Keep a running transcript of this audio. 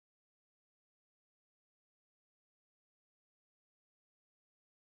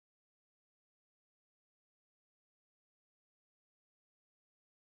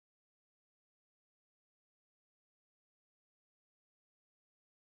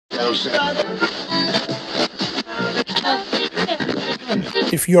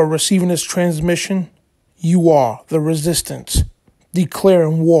If you are receiving this transmission, you are the resistance,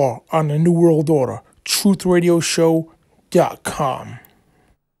 declaring war on the New World Order. TruthRadioShow.com.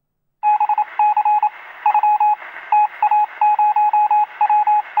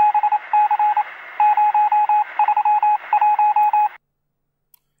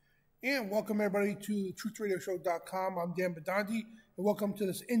 And welcome everybody to TruthRadioShow.com. I'm Dan Bidondi, and welcome to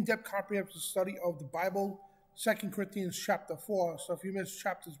this in-depth comprehensive study of the Bible, 2 Corinthians chapter 4. So if you missed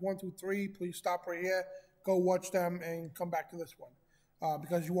chapters 1 through 3, please stop right here, go watch them, and come back to this one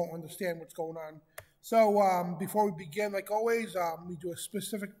because you won't understand what's going on. So before we begin, like always, we do a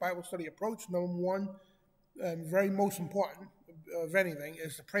specific Bible study approach. Number one, and very most important of anything,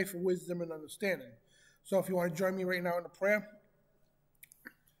 is to pray for wisdom and understanding. So if you want to join me right now in a prayer.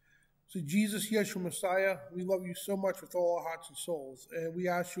 So Jesus, Yeshua Messiah, we love you so much with all our hearts and souls. And we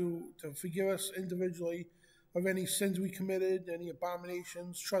ask you to forgive us individually of any sins we committed, any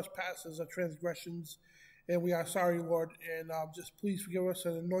abominations, trespasses, or transgressions. And we are sorry, Lord. And just please forgive us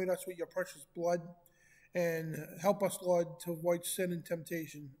and anoint us with your precious blood. And help us, Lord, to avoid sin and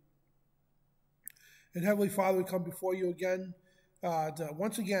temptation. And Heavenly Father, we come before you again to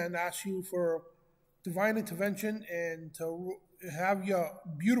once again ask you for divine intervention and to have your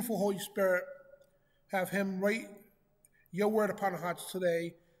beautiful Holy Spirit, have him write your word upon our hearts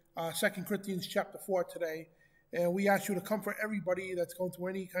today, 2 Corinthians chapter 4 today. And we ask you to comfort everybody that's going through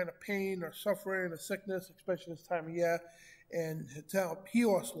any kind of pain or suffering or sickness, especially this time of year, and to help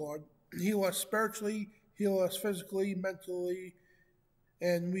heal us, Lord. Heal us spiritually, heal us physically, mentally,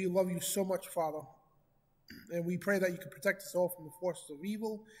 and we love you so much, Father. And we pray that you can protect us all from the forces of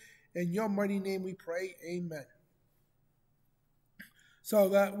evil. In your mighty name we pray, amen. So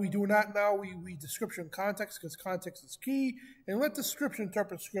that we do not now, we read the scripture in context because context is key. And let the scripture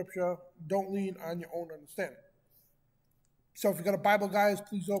interpret scripture. Don't lean on your own understanding. So if you've got a Bible, guys,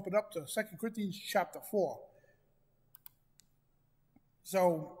 please open up to 2 Corinthians chapter 4.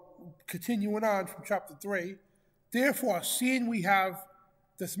 So continuing on from chapter 3. Therefore, seeing we have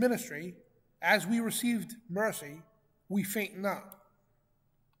this ministry, as we received mercy, we faint not.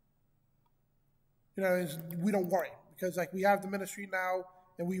 You know, we don't worry. Because like we have the ministry now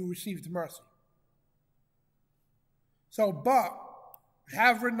and we received mercy. So, but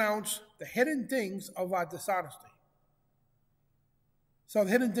have renounced the hidden things of our dishonesty. So the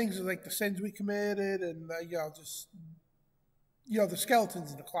hidden things are like the sins we committed and, the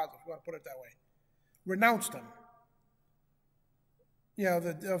skeletons in the closet, if you want to put it that way. Renounce them.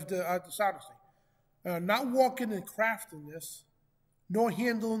 Our dishonesty. Not walking in craftiness, nor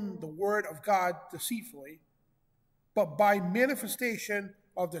handling the word of God deceitfully, but by manifestation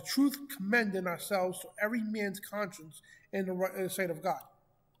of the truth commending ourselves to every man's conscience in the sight of God.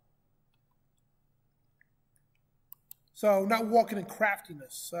 So not walking in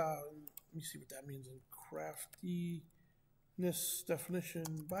craftiness. Let me see what that means in craftiness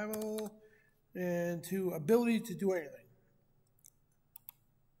definition Bible. And to ability to do anything.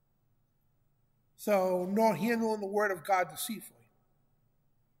 So nor handling the word of God deceitfully.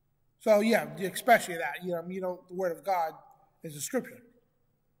 So yeah, especially that, the word of God is a scripture.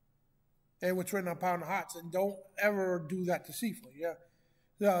 And what's written upon the hearts. And don't ever do that deceitfully,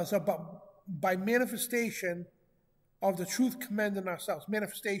 but by manifestation of the truth commending ourselves.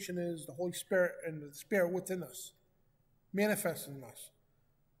 Manifestation is the Holy Spirit and the Spirit within us. Manifesting us.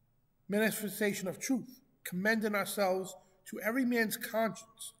 Manifestation of truth. Commending ourselves to every man's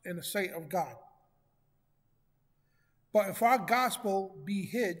conscience in the sight of God. But if our gospel be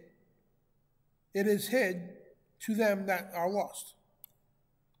hid, it is hid to them that are lost.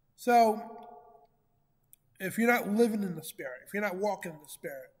 So, if you're not living in the Spirit, if you're not walking in the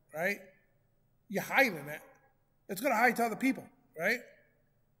Spirit, right, you're hiding it, it's going to hide to other people, right?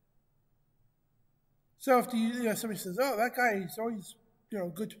 So if somebody says, oh, that guy, he's always,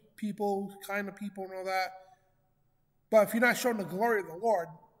 good to people, kind of people and all that. But if you're not showing the glory of the Lord,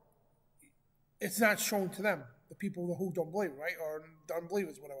 it's not shown to them, the people who don't believe, right? Or the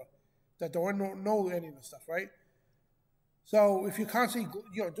unbelievers, whatever. That don't know any of this stuff, right? So if you're constantly,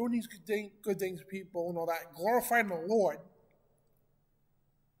 doing these good things to people and all that, glorifying the Lord,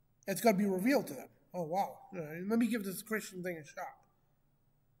 it's going to be revealed to them. Oh, wow. Let me give this Christian thing a shot.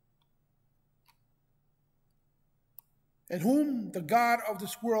 And whom the God of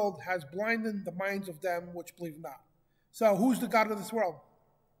this world has blinded the minds of them which believe not. So who's the God of this world?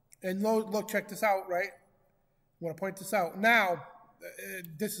 And look, check this out, right? I want to point this out. Now,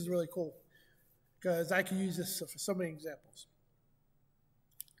 this is really cool because I can use this for so many examples.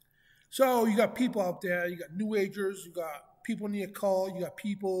 So you got people out there, you got New Agers, you got people in the occult, you got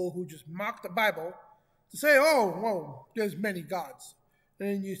people who just mock the Bible to say, oh, well, there's many gods. And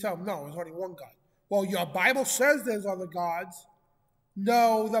then you tell them, no, there's only one God. Well, your Bible says there's other gods.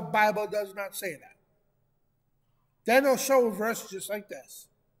 No, the Bible does not say that. Then they'll show a verse just like this.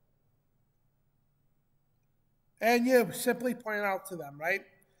 And you simply point out to them, right?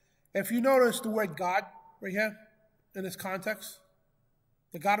 If you notice the word God right here in this context,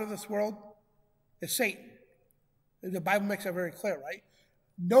 the God of this world is Satan. The Bible makes that very clear, right?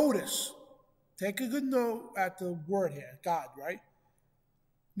 Notice, take a good note at the word here, God, right?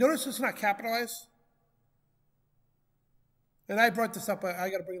 Notice it's not capitalized. And I brought this up, I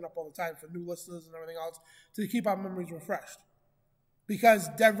got to bring it up all the time for new listeners and everything else to keep our memories refreshed. Because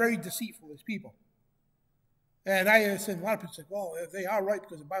they're very deceitful, these people. And I understand a lot of people say, well, they are right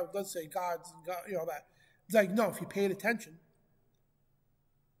because the Bible does say gods and God, you know that. It's like, no, if you paid attention.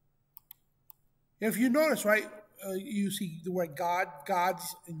 If you notice, right, you see the word God,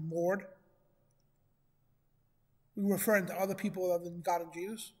 gods, and Lord. We're referring to other people other than God and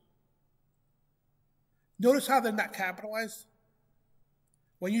Jesus. Notice how they're not capitalized.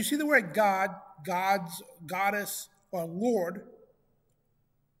 When you see the word God, gods, goddess, or Lord,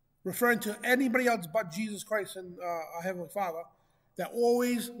 referring to anybody else but Jesus Christ and our Heavenly Father, they're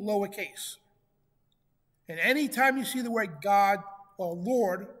always lowercase. And anytime you see the word God or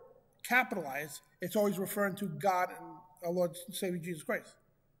Lord capitalized, it's always referring to God and our Lord and Savior Jesus Christ.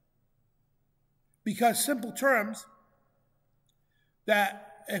 Because simple terms,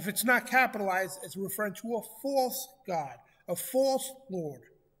 that if it's not capitalized, it's referring to a false God, a false Lord.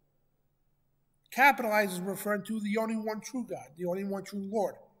 Capitalized is referring to the only one true God, the only one true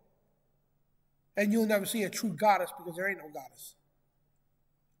Lord. And you'll never see a true goddess because there ain't no goddess.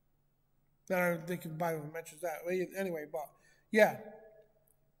 I don't think the Bible mentions that. Anyway, but yeah.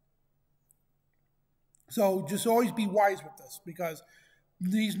 So just always be wise with this because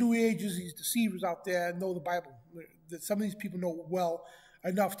these New Ages, these deceivers out there know the Bible. Some of these people know well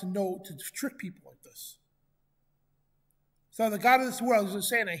enough to know to trick people like this. So the God of this world isn't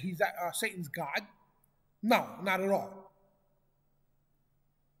saying that he's Satan's God. No, not at all.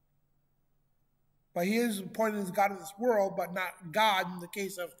 But he is pointing as God of this world, but not God in the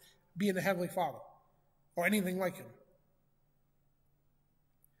case of being the Heavenly Father or anything like him.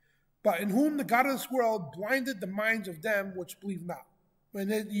 But in whom the God of this world blinded the minds of them which believe not.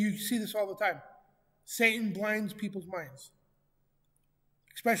 And you see this all the time. Satan blinds people's minds.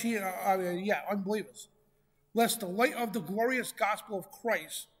 Especially, unbelievers. Lest the light of the glorious gospel of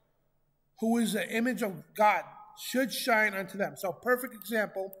Christ, who is the image of God, should shine unto them. So perfect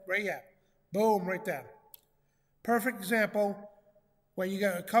example right here. Boom, right there. Perfect example when you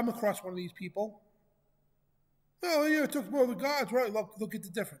come across one of these people. Oh, yeah, it talks about the gods, right? Look at the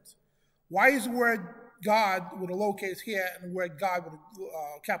difference. Why is the word God with a lowercase here and the word God with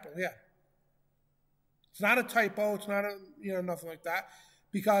a capital here? It's not a typo. It's not nothing like that.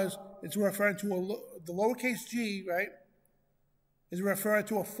 Because it's referring to the lowercase g, right, is referring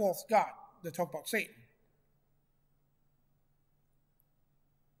to a false god. They talk about Satan.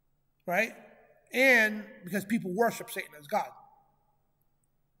 Right? And because people worship Satan as God.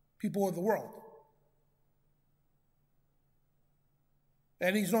 People of the world.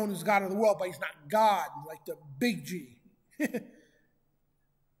 And he's known as God of the world, but he's not God, like the big G.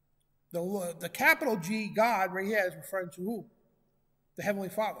 The capital G, God, right here is referring to who? The Heavenly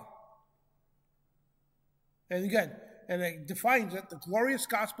Father. And again, and it defines it, the glorious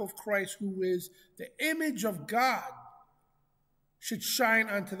gospel of Christ, who is the image of God, should shine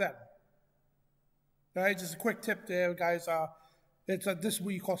unto them. All right, just a quick tip there, guys. This is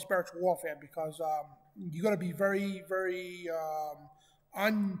what you call spiritual warfare because you got to be very, very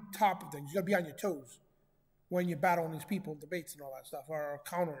on top of things. You got to be on your toes when you're battling these people, debates and all that stuff, or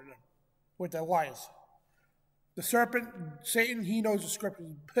countering them with their lies. The serpent, Satan, he knows the scripture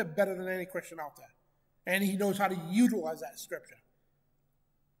better than any Christian out there. And he knows how to utilize that scripture.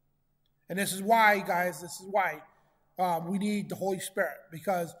 And this is why, guys, we need the Holy Spirit.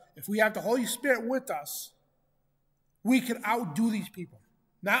 Because if we have the Holy Spirit with us, we can outdo these people.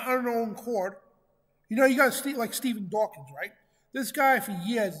 Not on our own accord. You know, you got like Stephen Dawkins, right? This guy for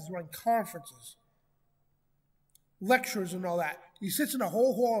years has run conferences, lectures and all that. He sits in a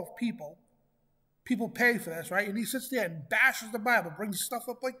whole hall of people. People pay for this, right? And he sits there and bashes the Bible, brings stuff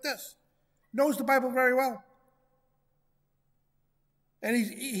up like this. Knows the Bible very well. And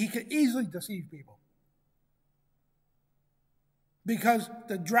he can easily deceive people. Because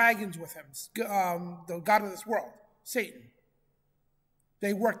the dragon's with him, the God of this world, Satan.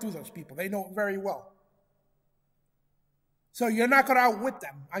 They work through those people. They know it very well. So you're not going to outwit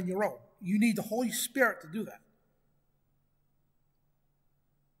them on your own. You need the Holy Spirit to do that.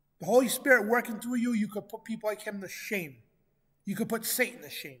 The Holy Spirit working through you, you could put people like him to shame. You could put Satan to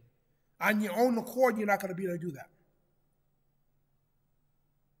shame. On your own accord, you're not going to be able to do that.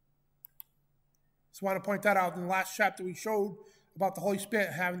 Just want to point that out. In the last chapter, we showed about the Holy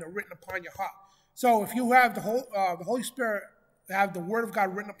Spirit having it written upon your heart. So if you have the Holy Spirit, have the Word of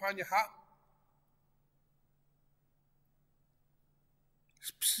God written upon your heart,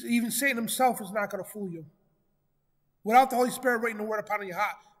 even Satan himself is not going to fool you. Without the Holy Spirit writing the Word upon your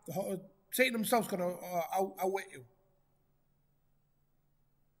heart, Satan himself is going to outwit you.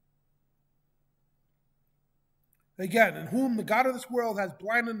 Again, in whom the God of this world has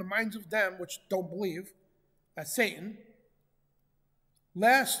blinded the minds of them which don't believe, that's Satan.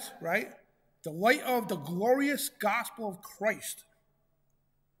 Lest, right, the light of the glorious gospel of Christ,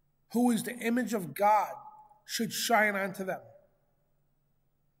 who is the image of God, should shine unto them.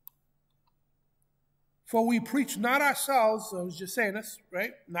 For we preach not ourselves, I was just saying this,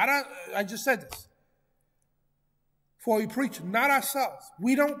 right? I just said this. For we preach not ourselves.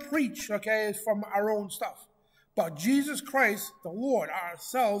 We don't preach, okay, from our own stuff. But Jesus Christ, the Lord,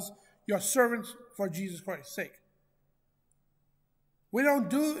 ourselves, your servants for Jesus Christ's sake. We don't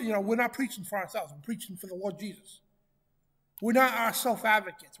do, we're not preaching for ourselves. We're preaching for the Lord Jesus. We're not our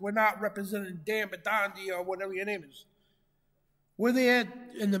self-advocates. We're not representing Dan Bidondi or whatever your name is. We're there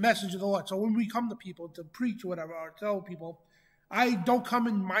in the message of the Lord. So when we come to people to preach or whatever, or tell people, I don't come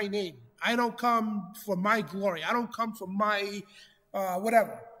in my name. I don't come for my glory. I don't come for my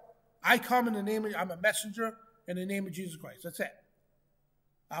whatever. I come in the name of, I'm a messenger in the name of Jesus Christ. That's it.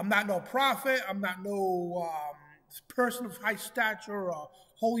 I'm not no prophet. I'm not no person of high stature or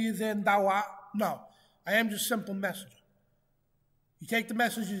holier than thou art. No, I am just a simple messenger. You take the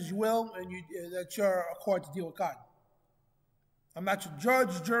message as you will, and that's your accord to deal with God. I'm not your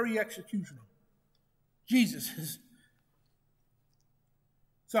judge, jury, executioner. Jesus is.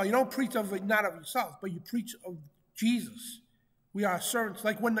 So you don't preach of it, not of yourself, but you preach of Jesus. We are servants,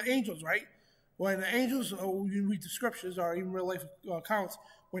 like when the angels, right? When the angels, you read the scriptures or even real life accounts,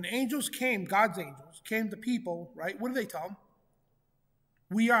 when angels came, God's angels, came to people, right? What do they tell them?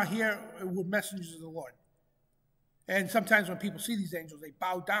 We are here with messengers of the Lord. And sometimes when people see these angels, they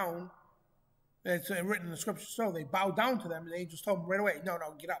bow down. It's written in the scriptures, so they bow down to them, and the angels told them right away, no,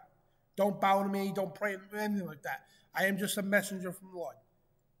 get up. Don't bow to me, don't pray, anything like that. I am just a messenger from the Lord.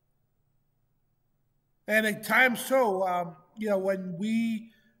 And at times, so, when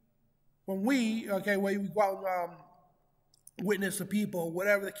we go out and witness to people,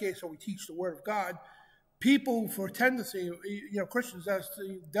 whatever the case, or we teach the Word of God, people for a tendency, Christians,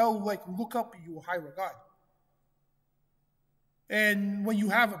 they'll look up at you with high regard. And when you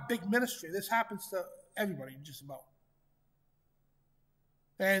have a big ministry, this happens to everybody just about.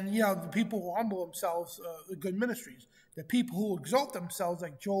 And, the people who humble themselves, good ministries, the people who exalt themselves,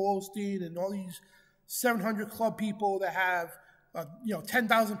 like Joel Osteen and all these 700 Club people that have,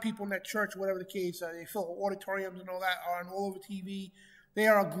 10,000 people in that church, whatever the case, they fill auditoriums and all that, are on all over TV. They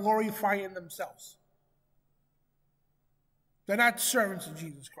are glorifying themselves. They're not servants of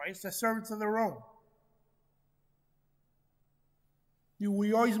Jesus Christ. They're servants of their own.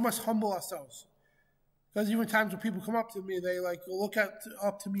 We always must humble ourselves. Because even times when people come up to me, they look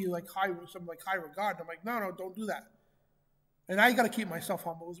up to me like high regard. I'm like, no, don't do that. And I got to keep myself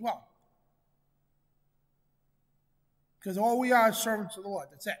humble as well. Because all we are is servants of the Lord.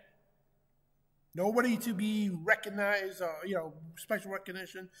 That's it. Nobody to be recognized, special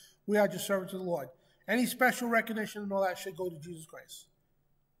recognition. We are just servants of the Lord. Any special recognition and all that should go to Jesus Christ.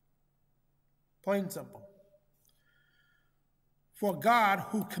 Plain and simple. For God,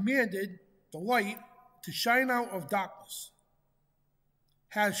 who commanded the light to shine out of darkness,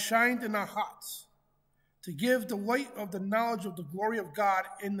 has shined in our hearts to give the light of the knowledge of the glory of God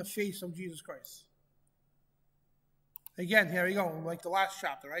in the face of Jesus Christ. Again, here we go, like the last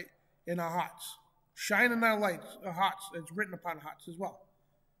chapter, right? In our hearts. Shine in our lights, our hearts. It's written upon our hearts as well.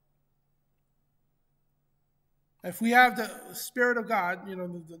 If we have the Spirit of God, the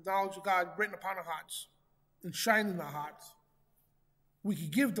knowledge of God written upon our hearts and shine in our hearts, we can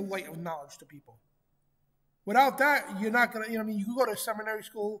give the light of knowledge to people. Without that, you're not going to, you can go to seminary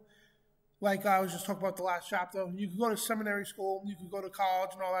school, like I was just talking about the last chapter. You can go to seminary school, you can go to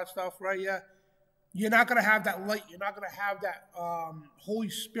college and all that stuff, right? Yeah. You're not going to have that light. You're not going to have that Holy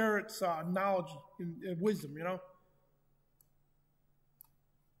Spirit's knowledge and wisdom,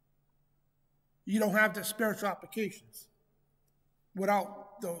 You don't have the spiritual applications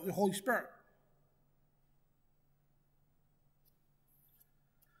without the Holy Spirit.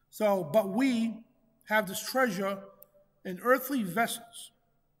 So, but we have this treasure in earthly vessels,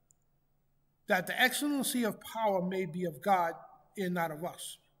 that the excellency of power may be of God and not of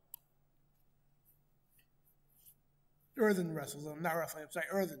us. Earthen vessels, not earthly, I'm sorry,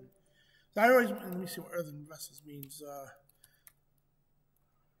 earthen. So I always, let me see what earthen vessels means.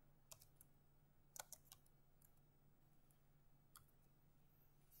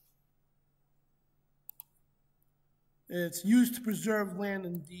 It's used to preserve land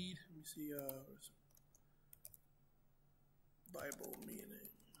and deed. Let me see, Bible meaning.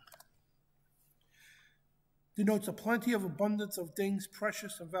 Denotes a plenty of abundance of things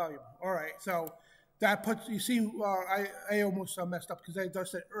precious and valuable. All right, so that puts, you see, I almost messed up because I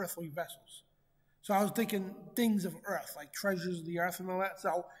just said earthly vessels. So I was thinking things of earth, like treasures of the earth and all that.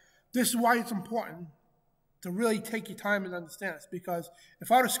 So this is why it's important to really take your time and understand this, because if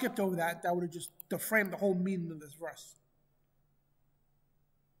I would have skipped over that, that would have just deframed the whole meaning of this verse.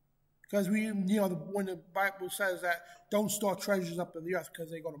 Because when the Bible says that don't store treasures up in the earth because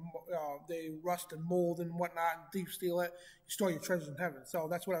they rust and mold and whatnot, and thieves steal it. You store your treasures in heaven. So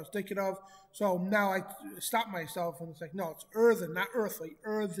that's what I was thinking of. So now I stop myself and it's like, no, it's earthen, not earthly,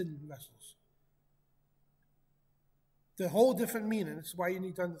 earthen vessels. The whole different meaning. That's why you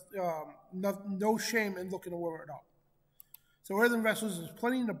need to no shame in looking over it up. So earthen vessels is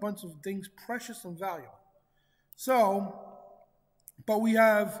plenty and a bunch of things precious and valuable. So, but we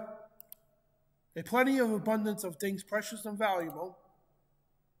have a plenty of abundance of things precious and valuable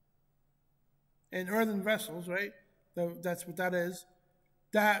in earthen vessels, right? That's what that is.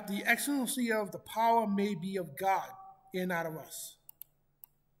 That the excellency of the power may be of God and not of us.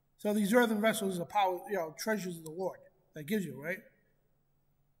 So these earthen vessels are power, treasures of the Lord that gives you, right?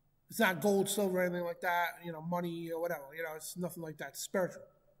 It's not gold, silver, anything like that, money or whatever. It's nothing like that. It's spiritual.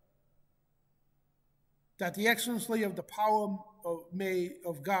 That the excellency of the power may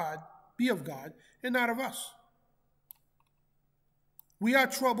of God be of God and not of us. We are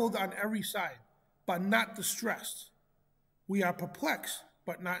troubled on every side, but not distressed. We are perplexed,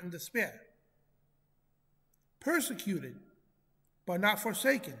 but not in despair. Persecuted, but not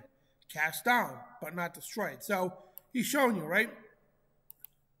forsaken. Cast down, but not destroyed. So he's showing you, right?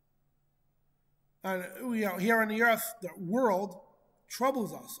 Here on the earth, the world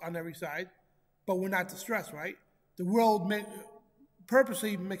troubles us on every side, but we're not distressed, right? The world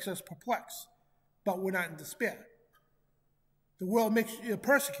purposely makes us perplexed, but we're not in despair. The world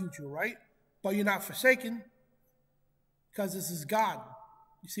persecutes you, right? But you're not forsaken, because this is God.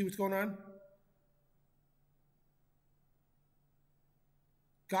 You see what's going on?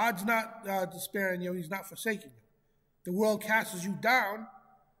 God's not despairing you. He's not forsaking you. The world casts you down,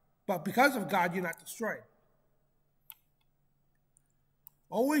 but because of God, you're not destroyed.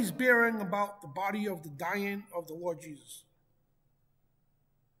 Always bearing about the body of the dying of the Lord Jesus.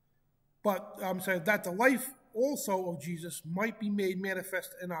 But I'm saying that the life also of Jesus might be made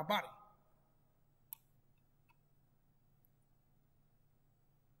manifest in our body.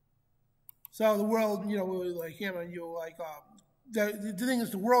 So the world, like him and you, like, the thing is,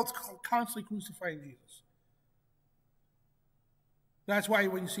 the world's constantly crucifying Jesus. That's why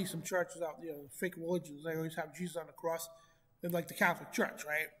when you see some churches out, fake religions, they always have Jesus on the cross, and like the Catholic Church,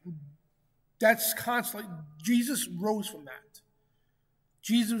 right? That's constantly, Jesus rose from that.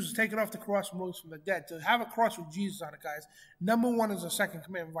 Jesus was taken off the cross and rose from the dead. To have a cross with Jesus on it, guys, number one is a second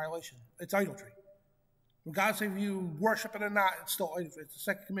commandment violation. It's idolatry. Regardless if you worship it or not, it's still idolatry. It's a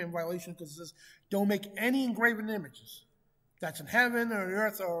second commandment violation because it says, don't make any engraven images. That's in heaven or on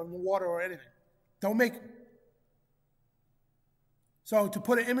earth or in the water or anything. Don't make them. So to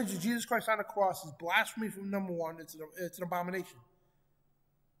put an image of Jesus Christ on the cross is blasphemy from number one. It's an abomination.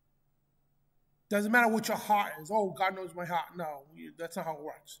 Doesn't matter what your heart is. Oh, God knows my heart. No, that's not how it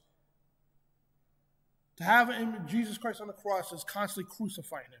works. To have Jesus Christ on the cross is constantly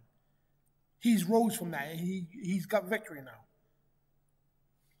crucifying him. He's rose from that. He's got victory now.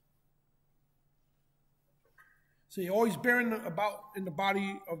 So you're always bearing about in the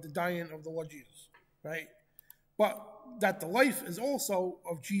body of the dying of the Lord Jesus, right? But that the life is also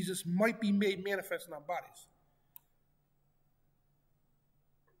of Jesus might be made manifest in our bodies.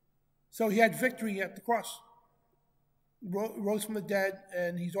 So he had victory at the cross. Rose from the dead,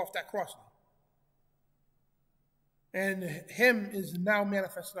 and he's off that cross now. And him is now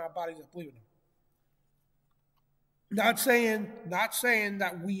manifest in our bodies that believe in him. Not saying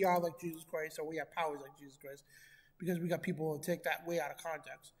that we are like Jesus Christ or we have powers like Jesus Christ, because we got people who take that way out of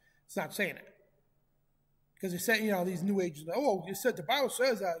context. It's not saying it. Because they say, these new ages, the Bible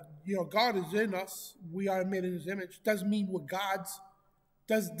says that, God is in us. We are made in his image. Doesn't mean we're God's.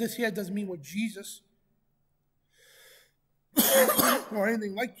 Doesn't mean we're Jesus. Or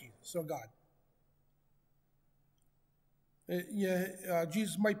anything like Jesus or God.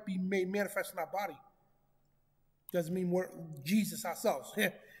 Jesus might be made manifest in our body. Doesn't mean we're Jesus ourselves.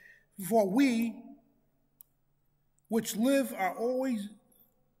 For we which live are always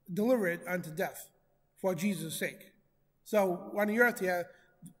delivered unto death for Jesus' sake. So on the earth here,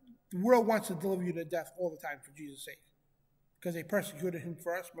 the world wants to deliver you to death all the time for Jesus' sake. Because they persecuted him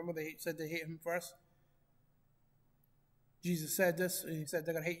first. Remember they said they hate him first? Jesus said this, and he said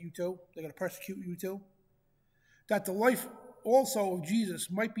they're going to hate you too. They're going to persecute you too. That the life also of Jesus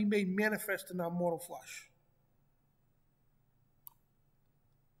might be made manifest in our mortal flesh.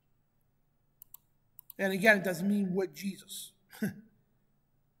 And again, it doesn't mean with Jesus.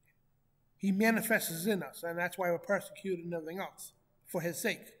 He manifests in us, and that's why we're persecuted and everything else, for his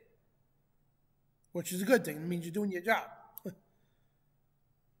sake. Which is a good thing. It means you're doing your job.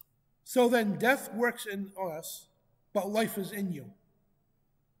 So then death works in us, but life is in you.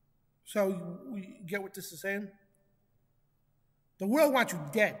 So we get what this is saying? The world wants you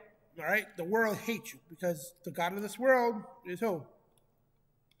dead, all right? The world hates you because the God of this world is who?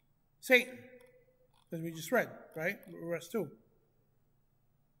 Satan. As we just read, right? Verse 2.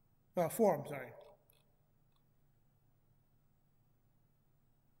 4, I'm sorry.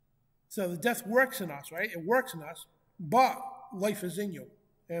 So the death works in us, right? It works in us, but life is in you.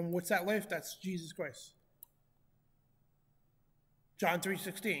 And what's that life? That's Jesus Christ. John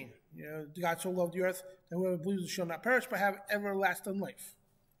 3:16. You know, God so loved the earth that whoever believes shall not perish but have everlasting life.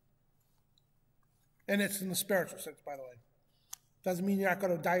 And it's in the spiritual sense, by the way. Doesn't mean you're not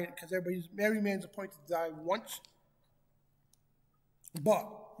going to die, because every man's appointed to die once. But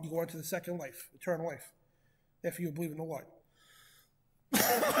you go into the second life, eternal life, if you believe in the Lord.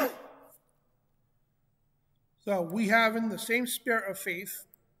 So we have in the same spirit of faith,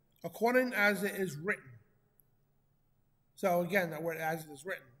 according as it is written. So again, that word as it is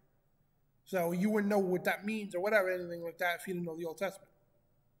written. So you wouldn't know what that means or whatever, anything like that, if you didn't know the Old Testament.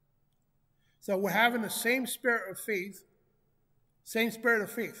 So we're having the same spirit of faith. Same spirit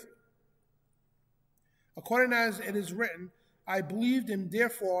of faith. According as it is written, I believed and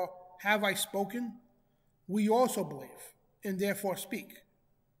therefore have I spoken. We also believe and therefore speak.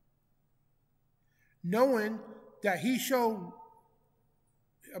 Knowing that he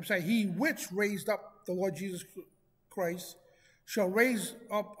which raised up the Lord Jesus Christ shall raise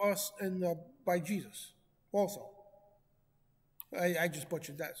up us by Jesus also. I just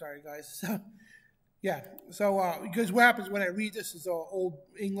butchered that, sorry guys. So, yeah, so because what happens when I read this is old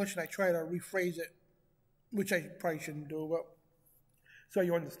English and I try to rephrase it, which I probably shouldn't do, but so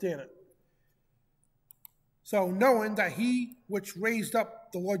you understand it. So knowing that he which raised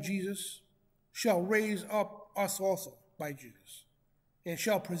up the Lord Jesus shall raise up us also by Jesus, and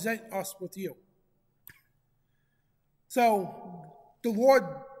shall present us with you. So the Lord,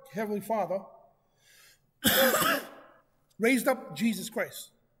 Heavenly Father, raised up Jesus Christ.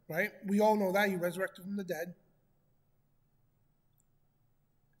 Right? We all know that. He resurrected from the dead.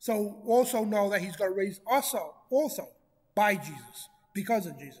 So also know that he's going to raise us also by Jesus, because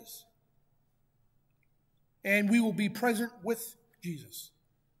of Jesus. And we will be present with Jesus.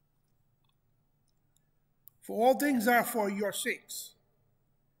 For all things are for your sakes,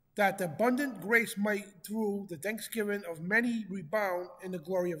 that the abundant grace might through the thanksgiving of many rebound in the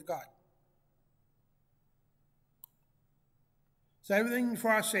glory of God. So everything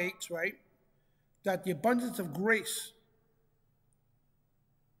for our sakes, right? That the abundance of grace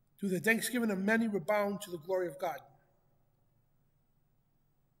through the thanksgiving of many rebound to the glory of God.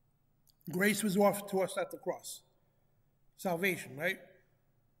 Grace was offered to us at the cross. Salvation, right?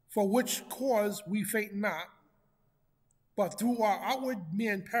 For which cause we faint not, but through our outward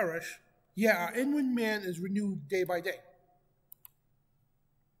man perish, yet our inward man is renewed day by day.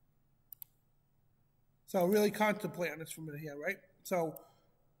 So really contemplate on this for a minute here, right? So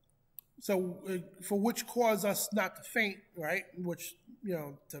for which cause us not to faint, right? Which, you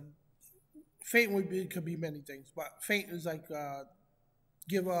know, to faint could be many things, but faint is like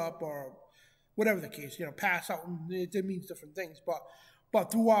give up or whatever the case, you know, pass out. It means different things,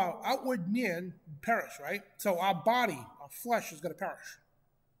 but through our outward man perish, right? So our body, our flesh is going to perish.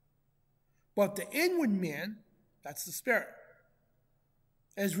 But the inward man, that's the spirit,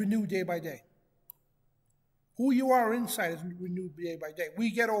 is renewed day by day. Who you are inside is renewed day by day.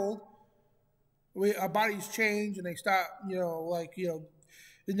 We get old, our bodies change, and they start, and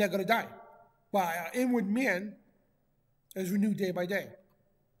they're going to die. But our inward man is renewed day by day.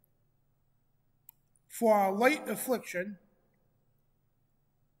 For our light affliction,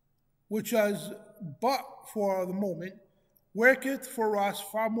 which is but for the moment, worketh for us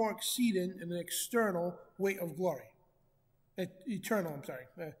far more exceeding in an external weight of glory. Eternal, I'm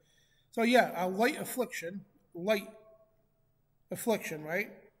sorry. So yeah, our light affliction, right,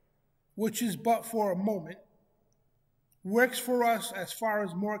 which is but for a moment, works for us as far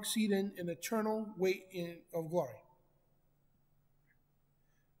as more exceeding an eternal weight of glory.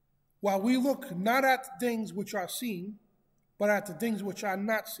 While we look not at the things which are seen, but at the things which are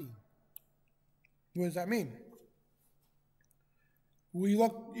not seen. What does that mean? You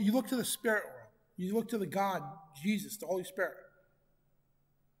look to the spirit world. You look to the God, Jesus, the Holy Spirit.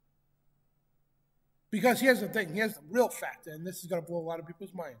 Because here's the thing, here's the real fact, and this is going to blow a lot of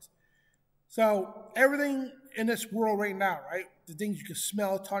people's minds. So everything in this world right now, right, the things you can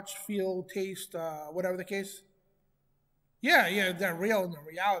smell, touch, feel, taste, whatever the case, yeah, they're real in the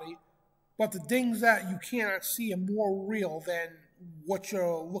reality, but the things that you cannot see are more real than what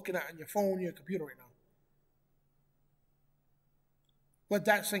you're looking at on your phone, your computer right now. Let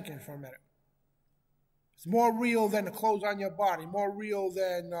that sink in for a minute. It's more real than the clothes on your body, more real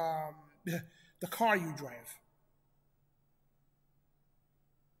than the car you drive.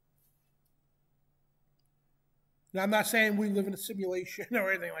 Now, I'm not saying we live in a simulation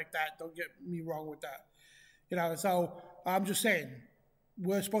or anything like that. Don't get me wrong with that. So I'm just saying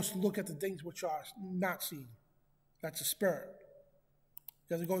we're supposed to look at the things which are not seen. That's the spirit.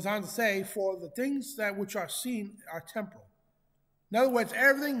 Because it goes on to say, for the things that which are seen are temporal. In other words,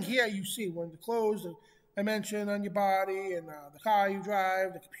 everything here you see, when the clothes I mentioned on your body, and the car you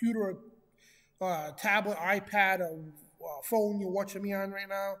drive, the computer, tablet, iPad, or phone you're watching me on right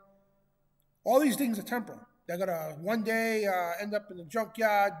now, all these things are temporal. They're going to one day end up in the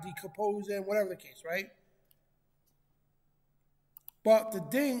junkyard, decomposing, whatever the case, right? But the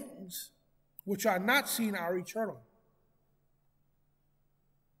things which are not seen are eternal.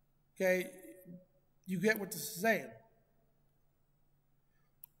 Okay? You get what this is saying.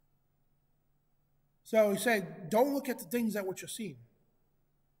 So he said, don't look at the things that which are seen,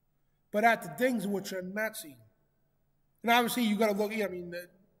 but at the things which are not seen. And obviously you got to look, I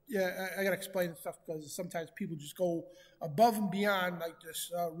got to explain stuff because sometimes people just go above and beyond like this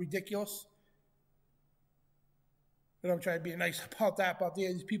ridiculous. And I'm trying to be nice about that, but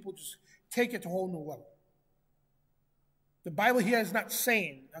these people just take it to a whole new level. The Bible here is not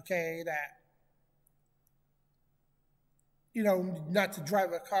saying, okay, that, not to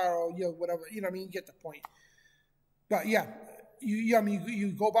drive a car or, whatever, you get the point. But yeah,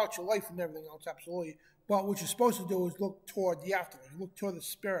 you go about your life and everything else, absolutely. But what you're supposed to do is look toward the afterlife, look toward the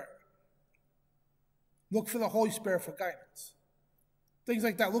Spirit. Look for the Holy Spirit for guidance. Things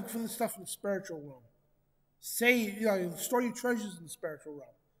like that. Look for the stuff in the spiritual realm. Store your treasures in the spiritual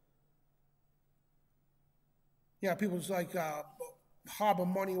realm. Yeah, people just like harbor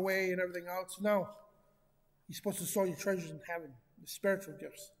money away and everything else. No. You're supposed to store your treasures in heaven, the spiritual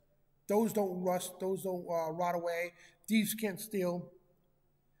gifts. Those don't rust. Those don't rot away. Thieves can't steal.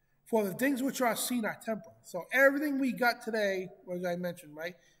 For the things which are seen are temporal. So everything we got today, as I mentioned,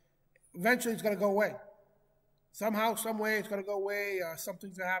 right, eventually it's going to go away. Somehow, some way, it's going to go away.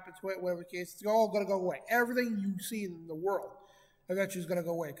 Something's going to happen to it, whatever the case. It's all going to go away. Everything you see in the world eventually is going to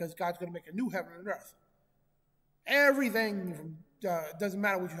go away because God's going to make a new heaven and earth. Everything, doesn't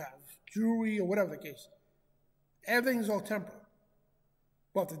matter what you have, jewelry or whatever the case. Everything is all temporal.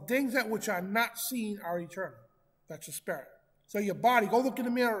 But the things that which are not seen are eternal. That's your spirit. So your body, go look in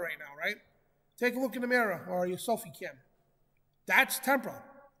the mirror right now, right? Take a look in the mirror or your selfie cam. That's temporal.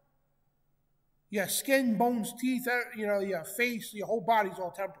 Your skin, bones, teeth, your face, your whole body's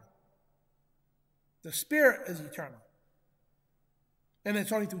all temporal. The spirit is eternal. And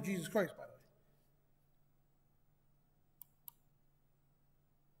it's only through Jesus Christ, by the way.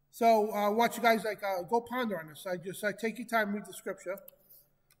 So I want you guys go ponder on this. I take your time, read the scripture.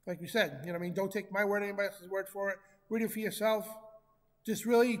 Like we said, don't take my word, anybody else's word for it. Read it for yourself. Just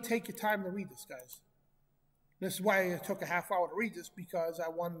really take your time to read this, guys. This is why it took a half hour to read this, because I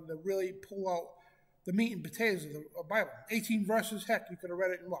wanted to really pull out the meat and potatoes of the Bible. 18 verses, heck, you could have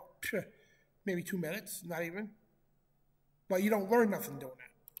read it in maybe 2 minutes, not even. But you don't learn nothing doing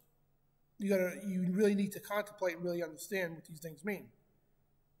that. You really need to contemplate and really understand what these things mean.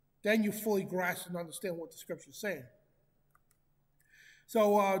 Then you fully grasp and understand what the scripture is saying.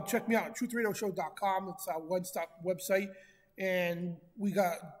 So check me out, truthradioshow.com. It's our one-stop website. And we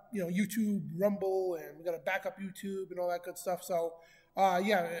got, YouTube, Rumble, and we got a backup YouTube and all that good stuff. So,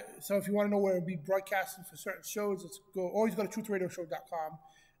 so if you want to know where we'll be broadcasting for certain shows, always go to truthradioshow.com.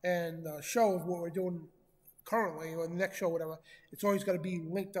 And the show of what we're doing currently, or the next show, whatever, it's always going to be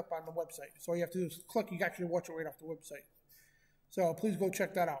linked up on the website. So all you have to do is click, you can actually watch it right off the website. So please go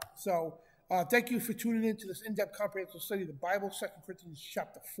check that out. So thank you for tuning in to this in-depth comprehensive study of the Bible, 2 Corinthians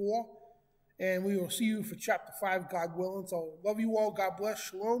chapter 4. And we will see you for chapter 5, God willing. So love you all. God bless.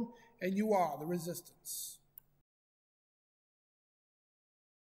 Shalom. And you are the resistance.